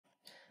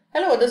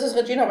Hello, this is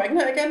Regina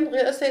Wagner again,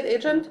 real estate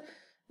agent,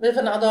 with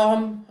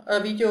another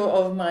video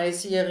of my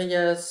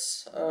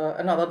series,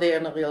 Another Day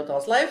in a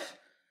Realtor's life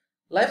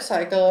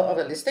cycle of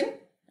a listing.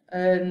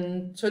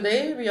 And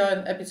today we are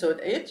in episode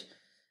 8,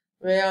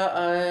 where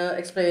I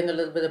explain a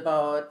little bit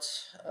about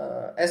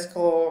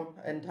escrow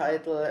and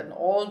title and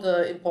all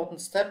the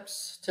important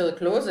steps till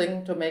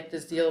closing to make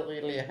this deal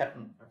really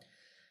happen.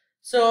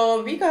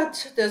 So we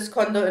got this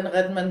condo in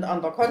Redmond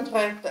under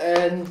contract,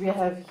 and we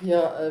have here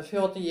a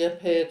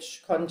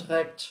 30-page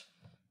contract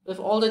with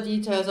all the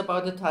details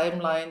about the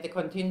timeline, the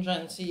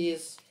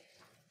contingencies,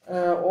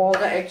 all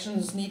the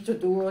actions need to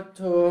do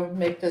to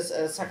make this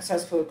a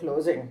successful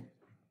closing.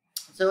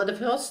 So the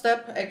first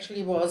step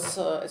actually was,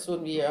 as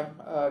soon we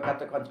got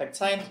the contract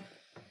signed,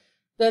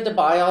 that the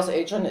buyer's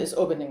agent is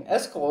opening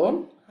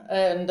escrow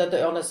and that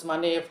the earnest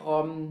money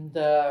from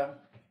the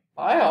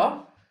buyer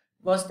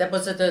was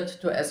deposited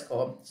to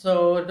escrow.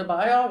 So the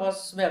buyer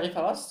was very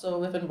fast, so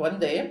within 1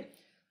 day,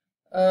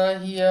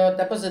 he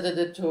deposited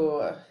it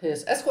to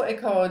his escrow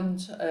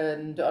account,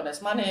 and the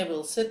earnest money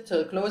will sit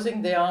till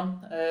closing there,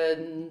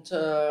 and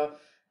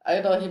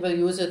either he will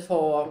use it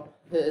for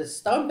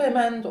his down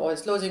payment or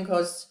his closing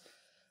costs,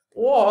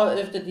 or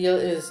if the deal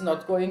is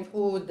not going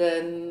through,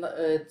 then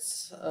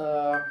it's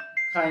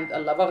kind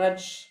of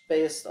leverage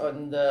based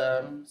on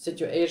the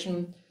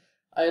situation,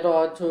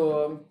 either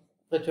to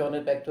return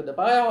it back to the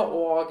buyer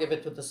or give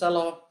it to the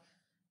seller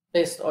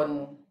based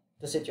on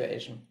the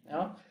situation.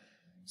 Yeah.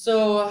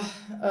 So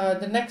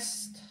the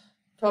next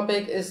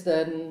topic is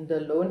then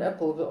the loan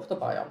approval of the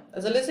buyer.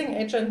 As a listing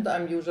agent,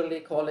 I'm usually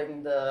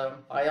calling the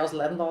buyer's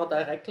lender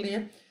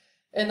directly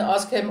and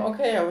ask him,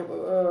 okay,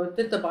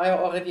 did the buyer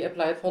already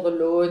apply for the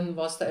loan?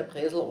 Was the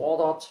appraisal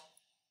ordered?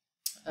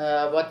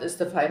 What is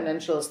the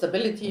financial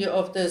stability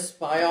of this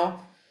buyer?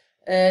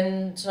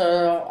 And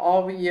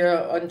are we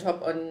on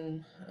top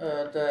on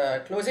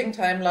the closing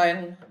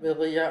timeline? Will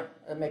we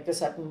make this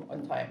happen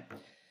on time?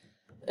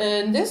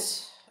 In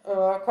this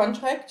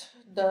contract,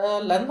 the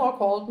lender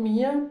called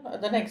me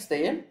the next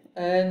day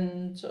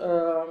and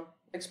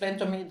explained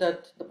to me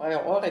that the buyer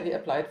already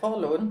applied for a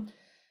loan,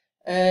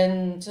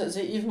 and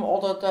they even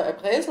ordered the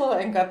appraisal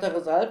and got the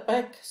result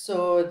back.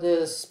 So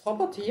this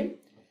property,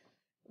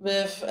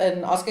 with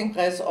an asking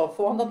price of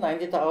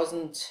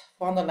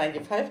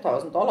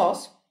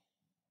 $495,000,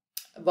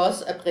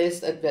 was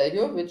appraised at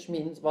value, which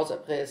means was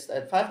appraised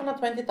at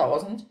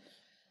 $520,000.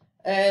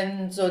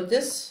 And so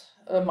this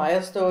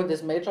milestone,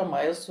 this major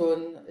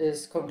milestone,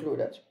 is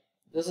concluded.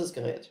 This is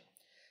great.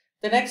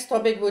 The next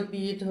topic would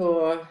be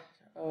to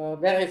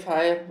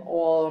verify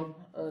all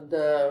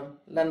the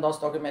lender's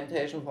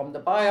documentation from the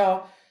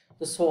buyer,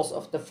 the source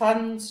of the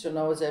funds. You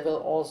know, they will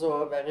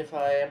also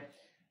verify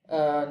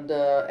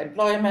the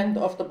employment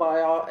of the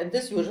buyer, and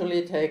this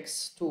usually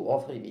takes 2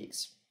 or 3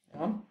 weeks.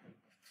 Yeah?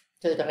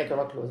 Till the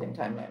regular closing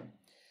timeline.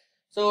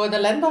 So the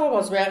lender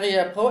was very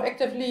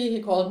proactively.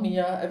 He called me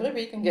every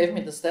week and gave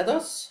me the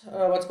status,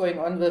 what's going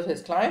on with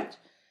his client.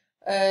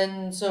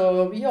 And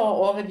so we are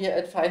already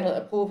at final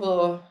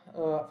approval,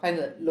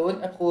 final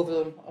loan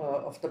approval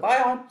of the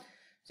buyer.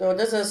 So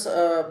this is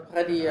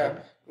pretty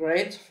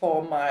great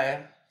for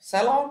my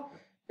seller,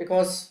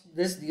 because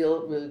this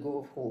deal will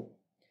go through.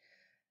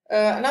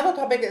 Another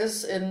topic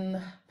is, in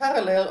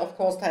parallel, of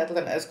course, title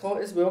and escrow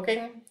is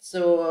working.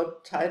 So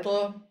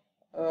title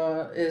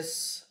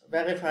is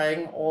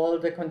verifying all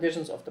the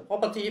conditions of the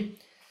property.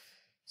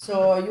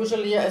 So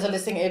usually as a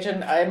listing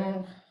agent,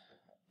 I'm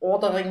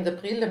ordering the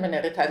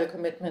preliminary title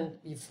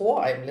commitment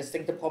before I'm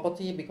listing the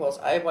property, because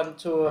I want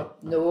to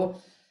know,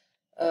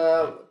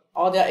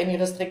 are there any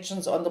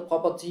restrictions on the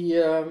property?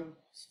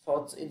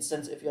 For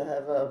instance, if you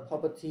have a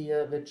property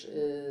which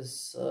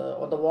is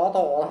on the water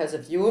or has a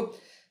view,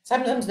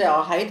 sometimes there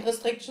are height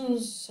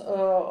restrictions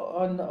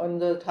on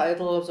the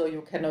title, so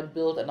you cannot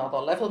build another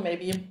level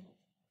maybe.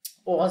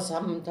 Or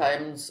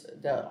sometimes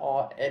there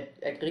are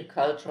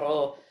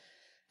agricultural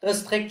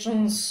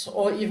restrictions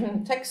or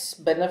even tax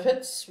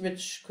benefits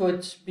which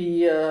could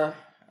be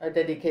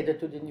dedicated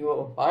to the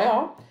new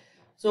buyer.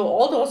 So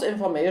all those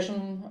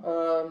information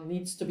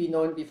needs to be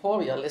known before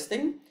we are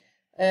listing.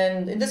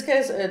 And in this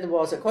case, it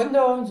was a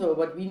condo. So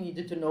what we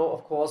needed to know,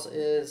 of course,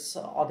 is,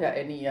 are there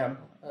any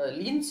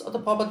liens on the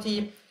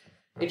property,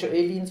 HOA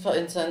liens, for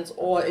instance,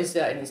 or is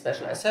there any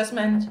special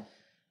assessment?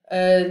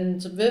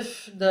 And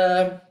with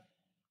the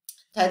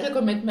title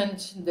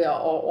commitment, there are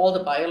all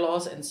the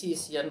bylaws and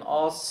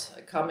CC&Rs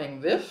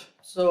coming with.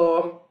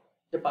 So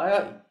the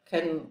buyer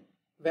can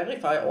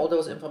verify all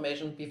those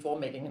information before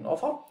making an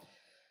offer,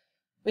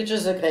 which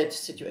is a great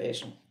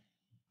situation.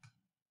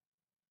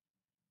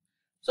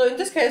 So in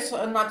this case,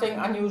 nothing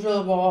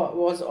unusual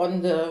was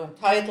on the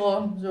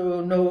title.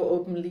 So no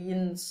open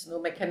liens, no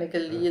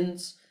mechanical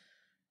liens.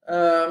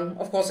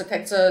 Of course, the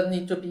taxes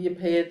need to be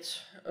paid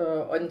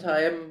on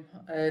time,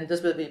 and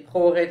this will be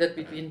prorated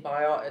between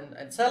buyer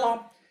and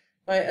seller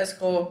by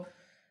escrow.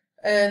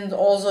 And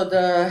also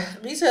the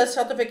resale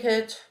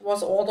certificate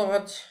was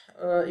ordered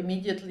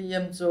immediately,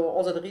 so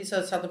also the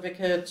resale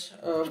certificate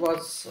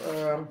was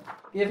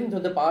given to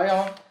the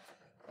buyer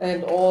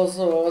and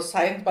also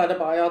signed by the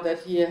buyer that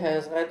he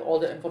has read all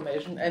the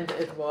information and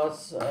it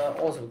was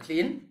also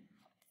clean.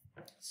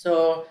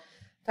 So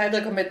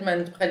title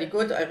commitment pretty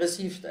good. I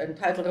received a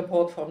title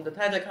report from the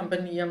title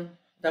company,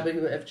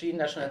 WFG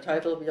National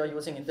Title we are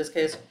using in this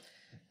case,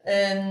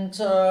 and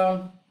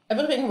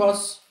everything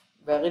was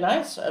very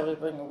nice,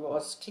 everything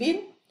was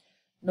clean,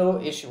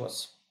 no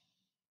issues.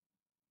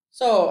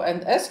 So,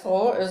 and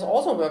Escrow is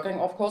also working,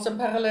 of course, in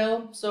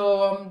parallel.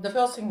 So the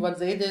first thing what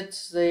they did,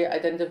 they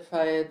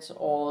identified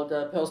all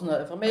the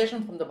personal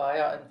information from the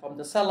buyer and from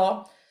the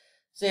seller.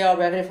 They are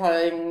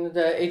verifying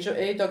the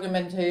HOA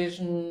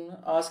documentation,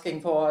 asking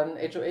for an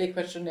HOA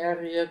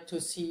questionnaire to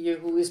see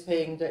who is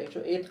paying the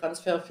HOA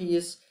transfer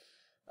fees.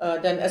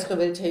 Then Escrow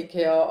will take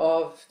care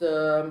of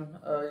the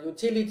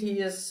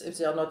utilities if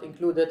they are not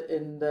included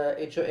in the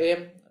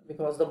HOA,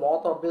 because the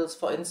water bills,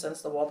 for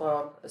instance, the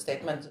water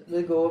statement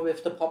will go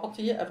with the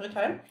property every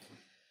time.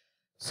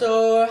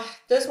 So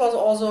this was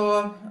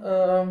also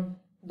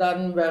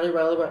done very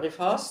well, very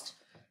fast.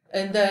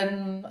 And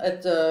then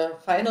at the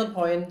final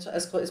point,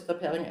 Escrow is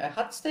preparing a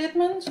HUD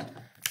statement.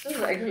 This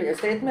is actually a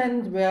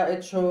statement where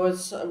it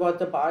shows what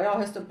the buyer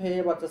has to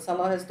pay, what the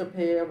seller has to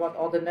pay, what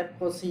are the net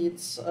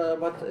proceeds,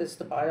 what is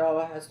the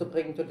buyer has to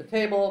bring to the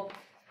table.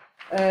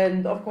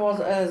 And of course,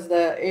 as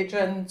the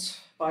agent,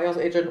 buyer's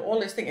agent or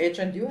listing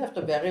agent, you have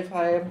to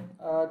verify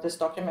this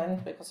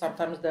document, because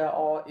sometimes there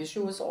are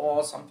issues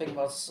or something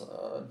was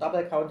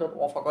double counted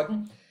or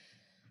forgotten.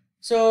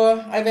 So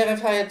I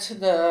verified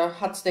the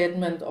HUD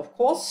statement, of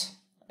course.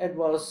 It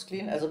was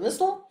clean as a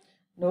whistle,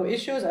 no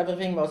issues,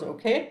 everything was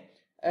okay.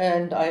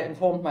 And I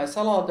informed my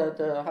seller that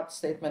the HUD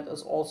statement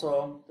is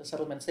also, the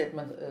settlement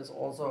statement is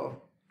also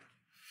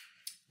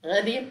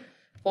ready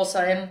for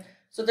sign.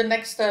 So the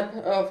next step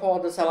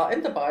for the seller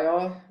and the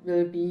buyer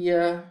will be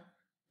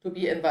to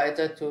be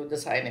invited to the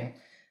signing.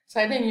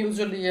 Signing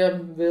usually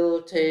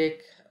will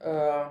take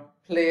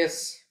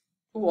place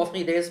 2 or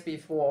 3 days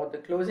before the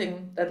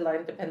closing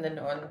deadline, depending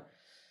on,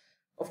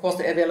 of course,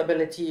 the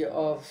availability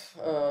of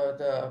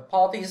the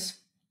parties.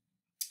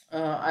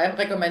 I am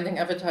recommending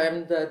every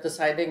time that the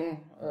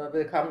signing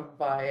will come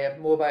by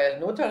mobile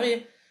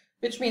notary,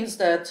 which means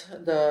that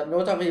the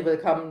notary will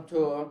come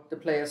to the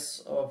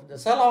place of the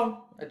seller,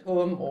 at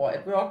home or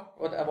at work,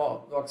 whatever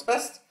works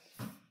best.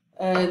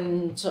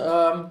 And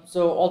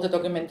so all the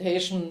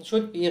documentation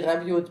should be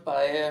reviewed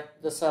by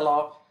the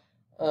seller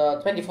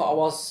 24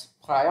 hours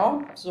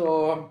prior.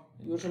 So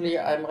usually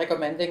I'm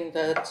recommending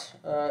that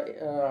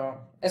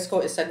Escrow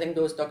is sending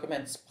those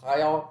documents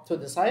prior to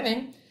the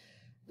signing,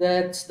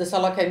 that the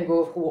seller can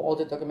go through all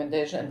the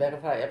documentation and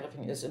verify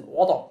everything is in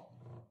order.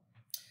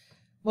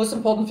 Most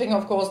important thing,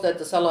 of course, that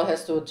the seller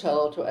has to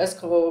tell to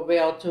Escrow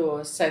where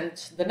to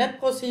send the net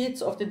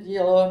proceeds of the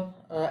deal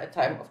at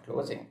time of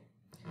closing.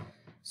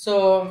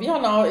 So we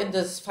are now in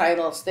this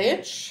final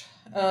stage.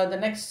 The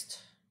next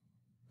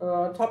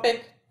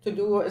topic to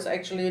do is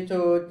actually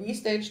to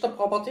de-stage the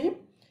property.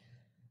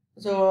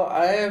 So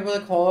I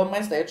will call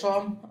my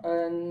stager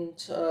and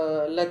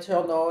let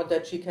her know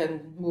that she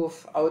can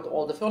move out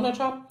all the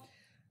furniture.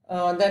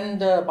 Then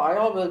the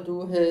buyer will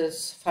do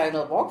his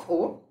final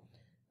walkthrough.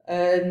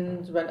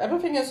 And when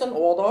everything is in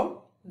order,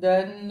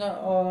 then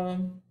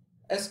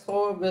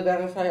Escrow will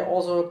verify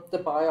also the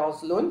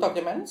buyer's loan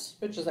documents,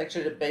 which is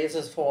actually the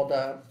basis for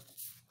the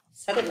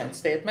settlement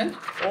statement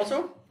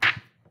also.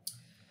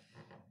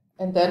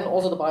 And then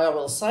also the buyer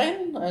will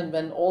sign, and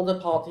when all the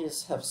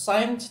parties have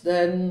signed,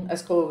 then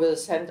Escrow will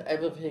send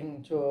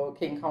everything to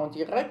King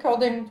County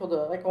Recording, to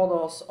the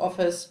recorder's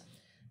office,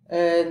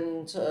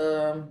 and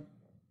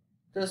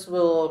this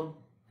will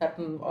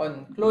happen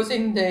on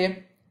closing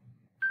day.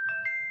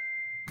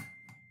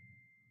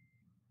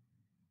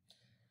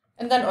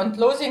 And then on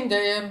closing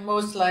day,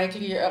 most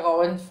likely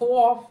around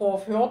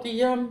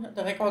 4:30,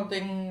 the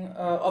recording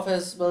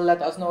office will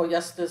let us know,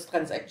 yes, this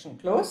transaction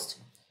closed.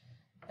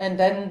 And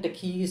then the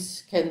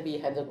keys can be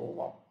handed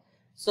over.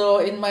 So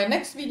in my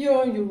next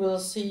video, you will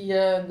see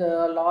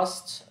the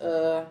last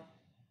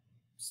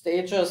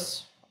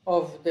stages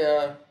of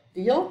the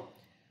deal.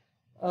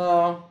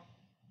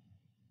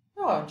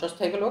 Yeah, just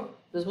take a look.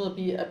 This will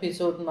be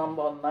episode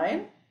number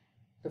 9,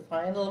 the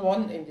final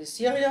one in this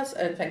series,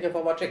 and thank you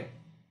for watching.